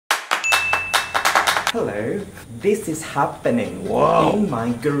Hello, this is happening in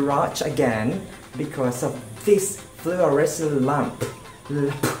my garage again because of this fluorescent lamp.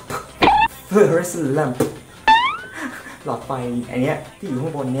 Fluorescent lamp. หลอดไฟอันเนี้ยที่อยู่ข้า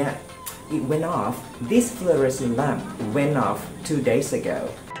งบนเนี้ย it went off. This fluorescent lamp went off 2 days ago.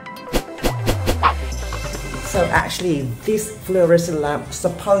 So actually, this fluorescent lamp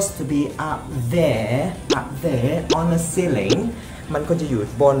supposed to be up there on the ceiling. มันควรจะอยู่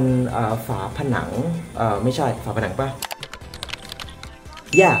บนฝาผนังไม่ใช่ฝาผนังปะ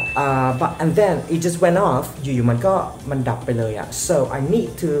Yeah, but and then it just went off อยู่ๆมันดับไปเลยอะ So I need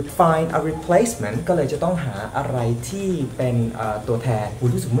to find a replacement ก็เลยจะต้องหาอะไรที่เป็นตัวแทน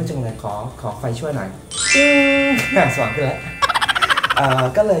รู้สึกมืดจังเลยขอไฟช่วยหน่อยสว่างขึ้นแล้ว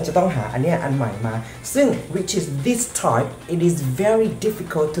ก็เลยจะต้องหาอันเนี้ยอันใหม่มาซึ่ง which is this type it is very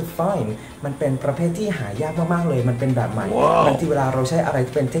difficult to find มันเป็นประเภทที่หายากมากๆเลยมันเป็นแบบใหม่บางทีเวลาเราใช้อะไร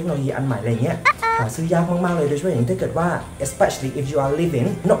ที่เป็นเทคโนโลยีอันใหม่อะไรเงี้ยหาซื้อยากมากๆเลยโดยเฉพาะอย่างถ้าเกิดว่า especially if you are living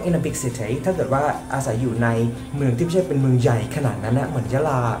not in a big city ถ้าเกิดว่าอาศัยอยู่ในเมืองที่ไม่ใช่เป็นเมืองใหญ่ขนาดนั้นนะเหมือนยะล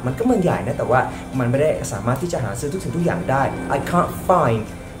ามันก็เมืองใหญ่นะแต่ว่ามันไม่ได้สามารถที่จะหาซื้อทุกสิ่งทุกอย่างได้ I can't find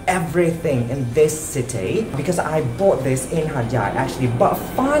everything in this city because I bought this in Hadjai actually but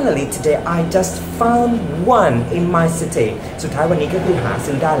finally today I just found one in my city สุดท้ายวันนี้ก็คือหา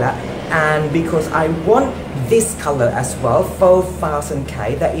ซื้อได้แล้ว and because I want this color as well 4000K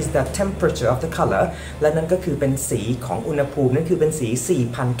that is the temperature of the color และนั่นก็คือเป็นสีของอุณหภูมินั่นคือเป็นสี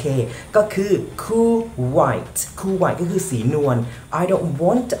 4000K ก็คือ cool white ก็คือสีนวล I don't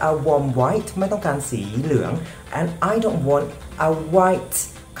want a warm white ไม่ต้องการสีเหลือง and I don't want a white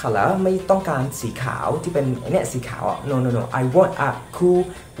color ไม่ต้องการสีขาวที่เป็นเนี่ยสีขาวอ่ะ no I want a cool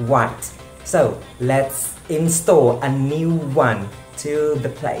white so let's install a new one to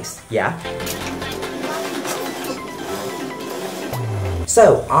the place yeah so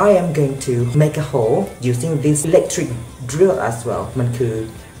I am going to make a hole using this electric drill as well มันคือ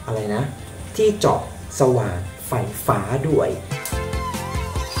อะไรนะที่เจาะสว่านไฟฟ้าด้วย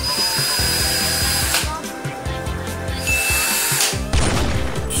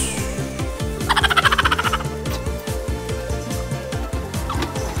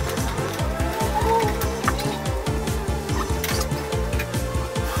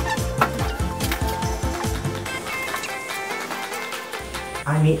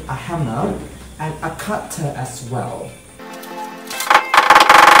I need a hammer and a cutter as well.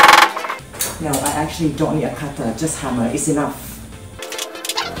 No, I actually don't need a cutter, just hammer is enough.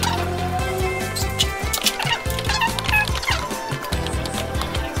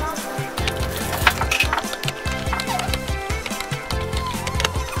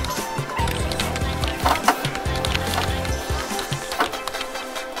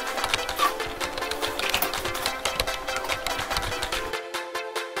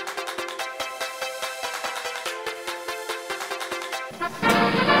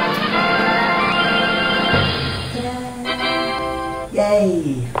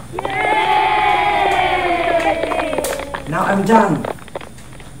 Yay! Now I'm done.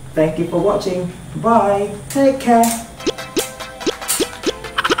 Thank you for watching. Bye. Take care.